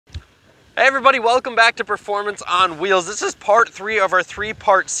Hey everybody, welcome back to Performance on Wheels. This is part 3 of our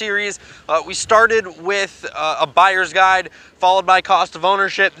 3-part series. We started with a buyer's guide, followed by cost of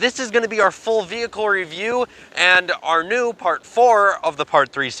ownership. This is going to be our full vehicle review, and our new part 4 of the part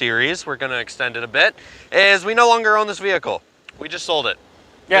 3 series, we're going to extend it a bit, is we no longer own this vehicle. We just sold it.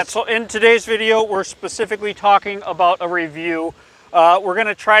 Yeah, so in today's video, we're specifically talking about a review. We're going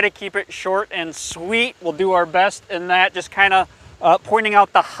to try to keep it short and sweet. We'll do our best in that, just kind of pointing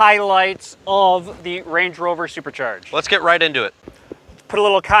out the highlights of the Range Rover Supercharged. Let's get right into it. Put a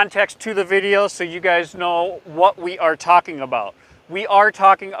little context to the video so you guys know what we are talking about. We are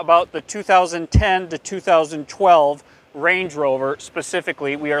talking about the 2010 to 2012 Range Rover.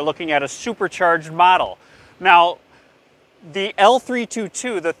 Specifically, we are looking at a supercharged model. Now, the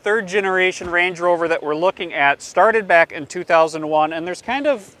L322, the third generation Range Rover that we're looking at, started back in 2001, and there's kind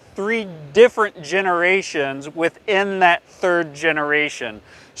of 3 different generations within that third generation.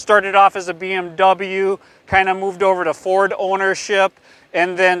 Started off as a BMW, kind of moved over to Ford ownership,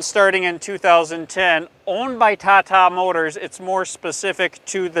 and then starting in 2010, owned by Tata Motors, it's more specific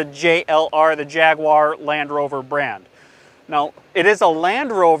to the JLR, the Jaguar Land Rover brand. Now, it is a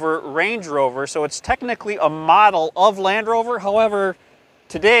Land Rover Range Rover, so it's technically a model of Land Rover. However,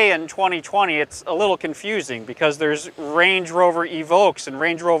 today in 2020, it's a little confusing because there's Range Rover Evoques and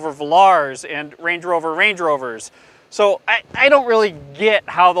Range Rover Velars and Range Rover Range Rovers. So I don't really get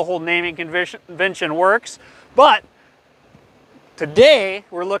how the whole naming convention works, but today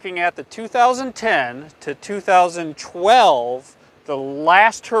we're looking at the 2010 to 2012, the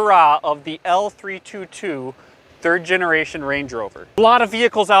last hurrah of the L322 third generation Range Rover. A lot of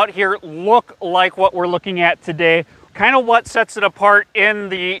vehicles out here look like what we're looking at today. Kind of what sets it apart in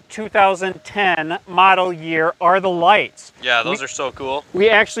the 2010 model year are the lights. Yeah, those are so cool. We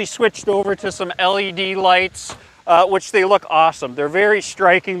actually switched over to some LED lights, which they look awesome. They're very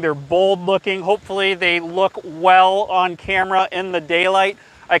striking, they're bold looking. Hopefully they look well on camera in the daylight.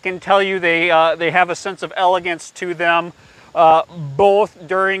 I can tell you they have a sense of elegance to them, both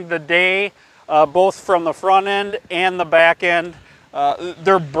during the day, both from the front end and the back end.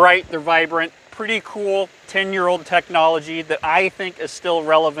 They're bright, they're vibrant, pretty cool 10-year-old technology that I think is still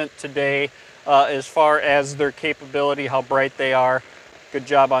relevant today as far as their capability, how bright they are. Good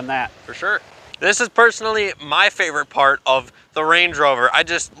job on that. For sure. This is personally my favorite part of the Range Rover. I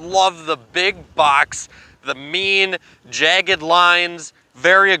just love the big box, the mean, jagged lines,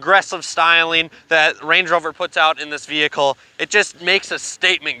 very aggressive styling that Range Rover puts out in this vehicle. It just makes a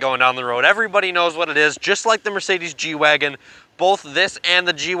statement going down the road. Everybody knows what it is, just like the Mercedes G-Wagon. Both this and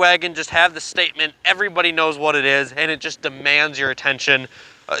the G-Wagon just have the statement. Everybody knows what it is, and it just demands your attention.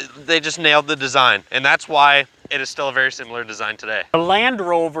 They just nailed the design, and that's why it is still a very similar design today. The Land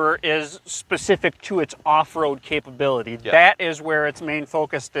Rover is specific to its off-road capability. Yeah. That is where its main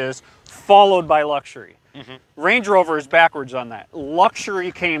focus is, followed by luxury. Range Rover is backwards on that.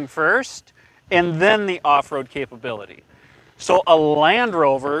 Luxury came first, and then the off-road capability. So a Land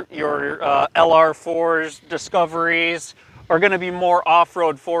Rover, your LR4s, Discoveries, are going to be more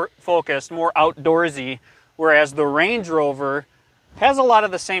off-road focused, more outdoorsy, whereas the Range Rover has a lot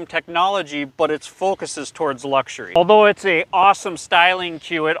of the same technology, but its focus is towards luxury. Although it's an awesome styling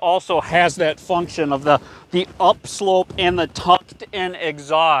cue, it also has that function of the upslope and the tucked-in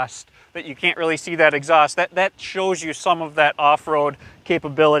exhaust that you can't really see that exhaust. That shows you some of that off-road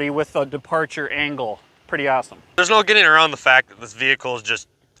capability with the departure angle. Pretty awesome. There's no getting around the fact that this vehicle is just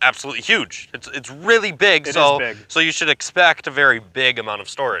absolutely huge. It's really big, so you should expect a very big amount of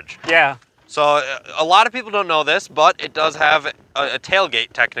storage. Yeah. So a lot of people don't know this, but it does have a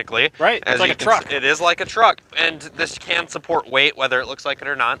tailgate technically. Right, it's like a truck. It is like a truck, and this can support weight, whether it looks like it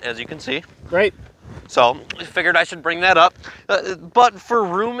or not, as you can see. Right. So I figured I should bring that up. But for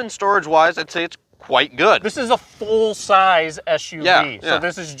room and storage wise, I'd say it's quite good. This is a full-size SUV, so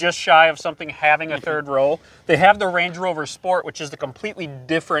this is just shy of something having a third row. They have the Range Rover Sport, which is the completely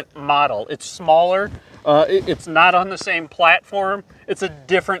different model. It's smaller, it's not on the same platform, it's a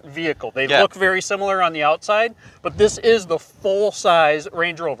different vehicle. They look very similar on the outside, but this is the full-size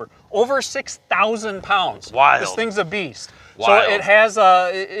Range Rover. Over 6,000 pounds. Wild. This thing's a beast. Wild. So it has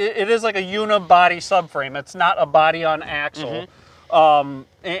it is like a unibody subframe. It's not a body on axle.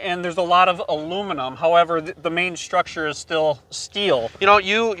 And there's a lot of aluminum. However, the main structure is still steel. You know,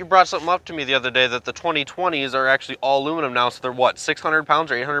 you brought something up to me the other day that the 2020s are actually all aluminum now, so they're what, 600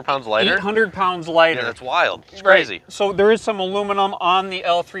 pounds or 800 pounds lighter? 800 pounds lighter. Yeah, that's wild. It's crazy. Right. So there is some aluminum on the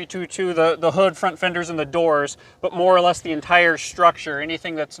L322, the hood, front fenders, and the doors, but more or less the entire structure,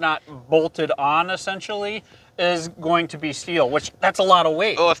 anything that's not bolted on essentially, is going to be steel, which that's a lot of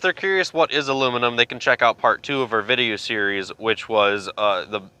weight. Well, if they're curious what is aluminum, they can check out part 2 of our video series, which was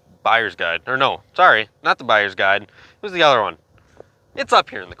the buyer's guide. Or no, sorry, not the buyer's guide. It was the other one. It's up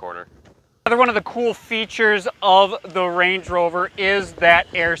here in the corner. Another one of the cool features of the Range Rover is that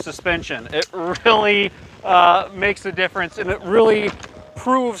air suspension. It really makes a difference, and it really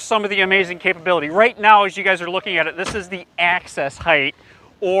proves some of the amazing capability. Right now, as you guys are looking at it, this is the access height,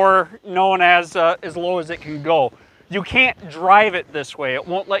 or known as low as it can go. You can't drive it this way. It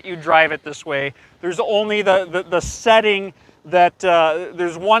won't let you drive it this way. There's only the setting that,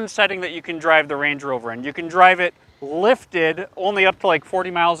 there's one setting that you can drive the Range Rover in. You can drive it lifted only up to like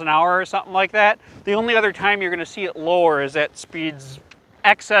 40 miles an hour or something like that. The only other time you're going to see it lower is at speeds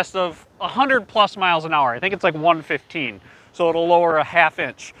excess of 100 plus miles an hour. I think it's like 115, so it'll lower a ½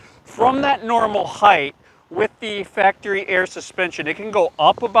 inch. From that normal height, with the factory air suspension, it can go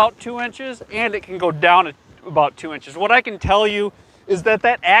up about 2 inches and it can go down about 2 inches. What I can tell you is that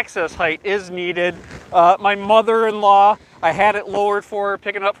access height is needed. My mother-in-law, I had it lowered for her,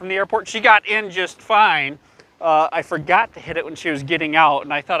 picking it up from the airport. She got in just fine. I forgot to hit it when she was getting out,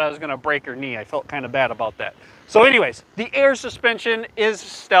 and I thought I was going to break her knee. I felt kind of bad about that. So anyways, the air suspension is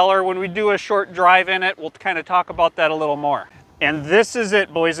stellar. When we do a short drive in it, we'll kind of talk about that a little more. And this is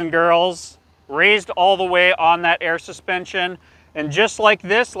it, boys and girls. Raised all the way on that air suspension. And just like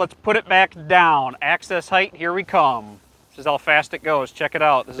this, let's put it back down. Access height, here we come. This is how fast it goes. Check it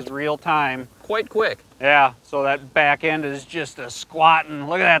out. This is real time. Quite quick. Yeah, so that back end is just a squatting.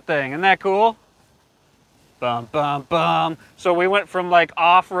 Look at that thing. Isn't that cool? Bum, bum, bum. So we went from like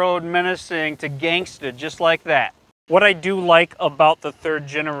off-road menacing to gangsta, just like that. What I do like about the third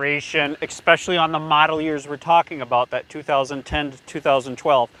generation, especially on the model years we're talking about, that 2010 to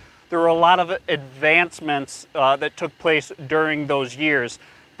 2012, there were a lot of advancements that took place during those years,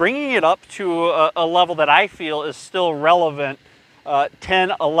 bringing it up to a level that I feel is still relevant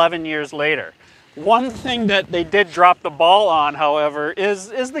 10, 11 years later. One thing that they did drop the ball on, however, is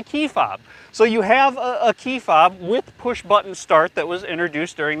the key fob. So you have a key fob with push button start that was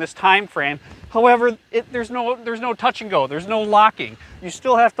introduced during this time frame. However, there's no touch and go. There's no locking. You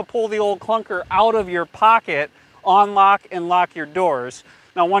still have to pull the old clunker out of your pocket, unlock and lock your doors.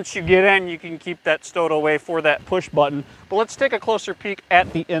 Now, once you get in, you can keep that stowed away for that push button. But let's take a closer peek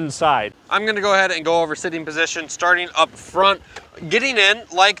at the inside. I'm gonna go ahead and go over sitting position, starting up front. Getting in,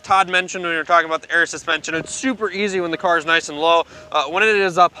 like Todd mentioned when we were talking about the air suspension, it's super easy when the car is nice and low. When it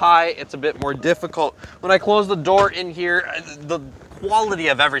is up high, it's a bit more difficult. When I close the door in here, the quality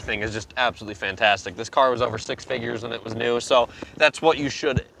of everything is just absolutely fantastic. This car was over 6 figures when it was new, so that's what you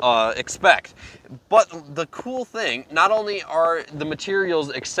should expect. But the cool thing, not only are the materials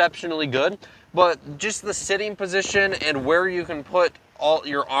exceptionally good, but just the sitting position and where you can put all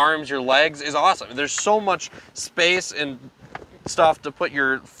your arms, your legs is awesome. There's so much space and stuff to put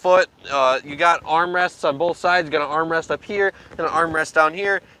your foot. You got armrests on both sides. You got an armrest up here and an armrest down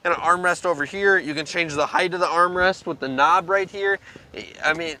here and an armrest over here. You can change the height of the armrest with the knob right here.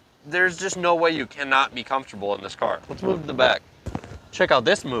 I mean, there's just no way you cannot be comfortable in this car. Let's move to the back. Check out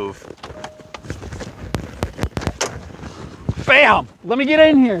this move. Bam! Let me get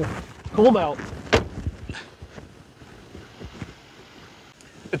in here. Cold out.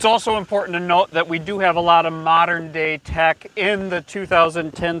 It's also important to note that we do have a lot of modern day tech in the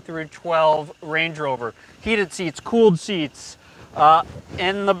 2010 through 12 Range Rover. Heated seats, cooled seats.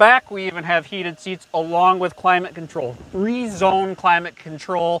 In the back, we even have heated seats along with climate control. 3-zone climate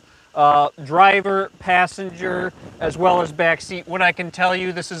control, driver, passenger, as well as back seat. What I can tell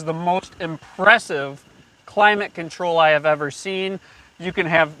you, this is the most impressive climate control I have ever seen. You can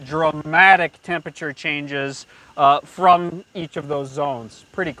have dramatic temperature changes from each of those zones.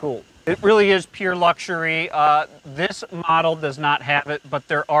 Pretty cool. It really is pure luxury. This model does not have it, but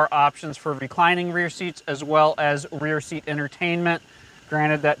there are options for reclining rear seats as well as rear seat entertainment.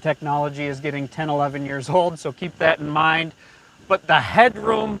 Granted, that technology is getting 10, 11 years old, so keep that in mind. But the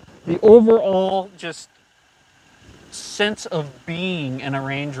headroom, the overall just sense of being in a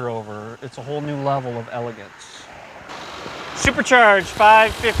Range Rover, it's a whole new level of elegance. Supercharged,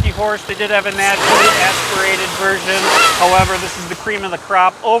 550 horse. They did have a naturally aspirated version. However, this is the cream of the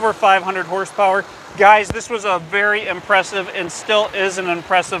crop, over 500 horsepower. Guys, this was a very impressive and still is an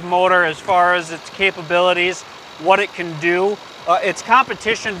impressive motor as far as its capabilities, what it can do. Its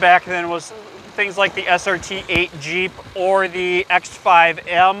competition back then was things like the SRT8 Jeep or the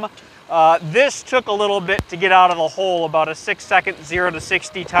X5M. This took a little bit to get out of the hole, about a 6-second 0 to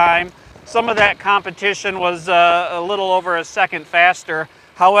 60 time. Some of that competition was a little over a second faster.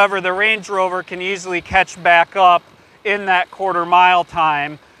 However, the Range Rover can easily catch back up in that quarter-mile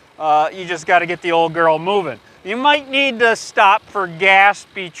time. You just got to get the old girl moving. You might need to stop for gas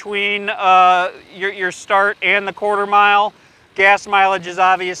between your start and the quarter-mile. gas mileage is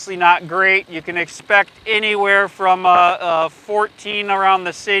obviously not great. You can expect anywhere from 14 around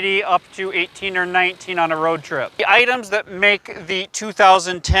the city up to 18 or 19 on a road trip. The items that make the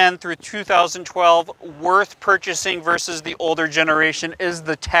 2010 through 2012 worth purchasing versus the older generation is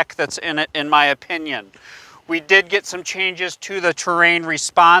the tech that's in it, in my opinion. We did get some changes to the terrain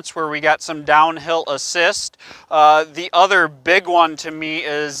response where we got some downhill assist. The other big one to me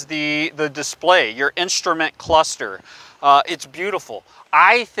is the display, your instrument cluster. It's beautiful.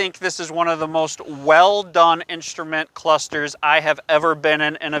 I think this is one of the most well done instrument clusters I have ever been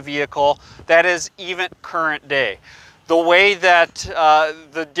in a vehicle that is even current day. The way that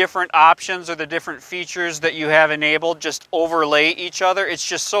the different options or the different features that you have enabled just overlay each other, it's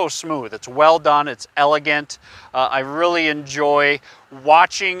just so smooth. It's well done, it's elegant. I really enjoy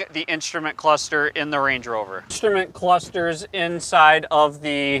watching the instrument cluster in the Range Rover. Instrument clusters inside of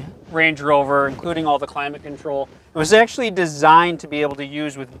the Range Rover, including all the climate control, it was actually designed to be able to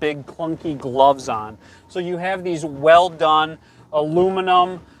use with big clunky gloves on. So you have these well done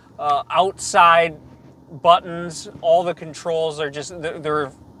aluminum outside buttons. All the controls are just,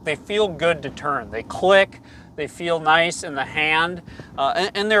 they feel good to turn. They click, they feel nice in the hand,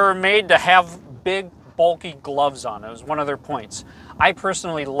 and they're made to have big bulky gloves on. It was one of their points. I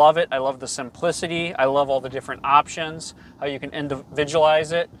personally love it. I love the simplicity. I love all the different options, how you can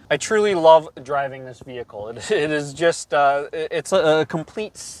individualize it. I truly love driving this vehicle. It is just, it's a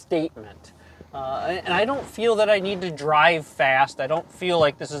complete statement. And I don't feel that I need to drive fast. I don't feel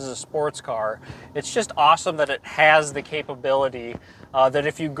like this is a sports car. It's just awesome that it has the capability that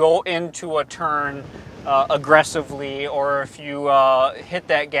if you go into a turn aggressively, or if you hit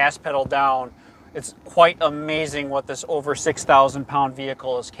that gas pedal down, it's quite amazing what this over 6,000 pound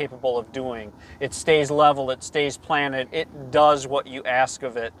vehicle is capable of doing. It stays level, it stays planted, it does what you ask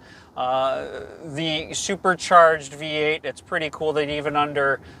of it. The supercharged V8, it's pretty cool that even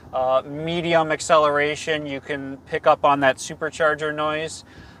under medium acceleration you can pick up on that supercharger noise.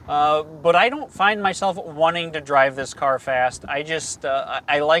 But I don't find myself wanting to drive this car fast. I just,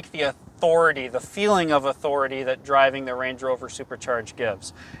 I like the authority, the feeling of authority that driving the Range Rover Supercharged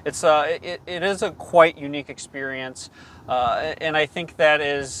gives. It's it is a quite unique experience, and I think that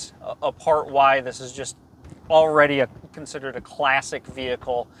is a part why this is just already considered a classic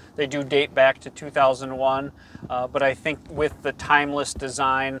vehicle. They do date back to 2001, but I think with the timeless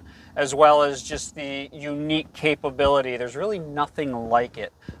design as well as just the unique capability, there's really nothing like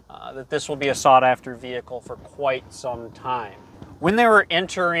it, that this will be a sought-after vehicle for quite some time. When they were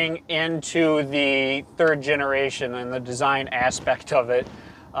entering into the third generation and the design aspect of it,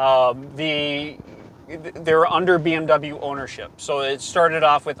 they were under BMW ownership. So it started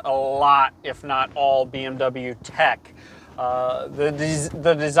off with a lot, if not all, BMW tech.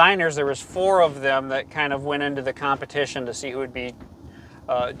 The designers, there was 4 of them that kind of went into the competition to see who would be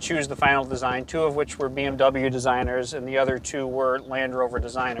choose the final design, 2 of which were BMW designers and the other 2 were Land Rover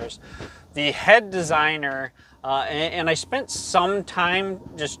designers. The head designer, and I spent some time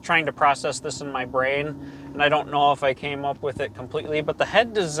just trying to process this in my brain, and I don't know if I came up with it completely, but the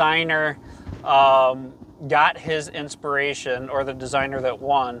head designer got his inspiration, or the designer that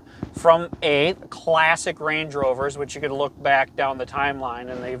won, from classic Range Rovers, which you could look back down the timeline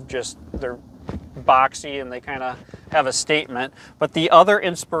and they're boxy and they kind of have a statement. But the other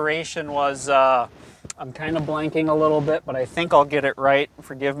inspiration was, I'm kind of blanking a little bit, but I think I'll get it right.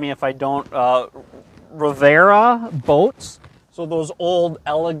 Forgive me if I don't. Rivera boats. So those old,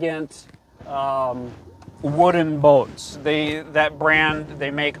 elegant wooden boats. That brand,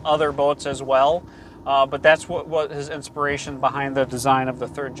 they make other boats as well. But that's what his inspiration behind the design of the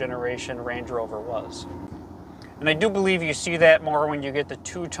third generation Range Rover was. And I do believe you see that more when you get the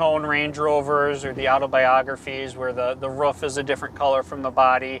two-tone Range Rovers or the autobiographies where the roof is a different color from the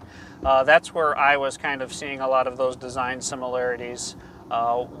body. That's where I was kind of seeing a lot of those design similarities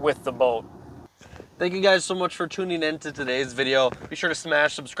with the boat. Thank you guys so much for tuning in to today's video. Be sure to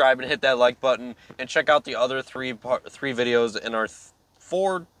smash subscribe and hit that like button, and check out the other three videos in our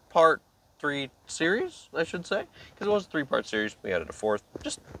 4-part 3 series, I should say, because it was a 3-part series. We added a 4th.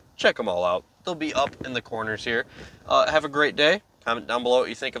 Just check them all out. They'll be up in the corners here. Have a great day. Comment down below what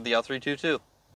you think of the L322.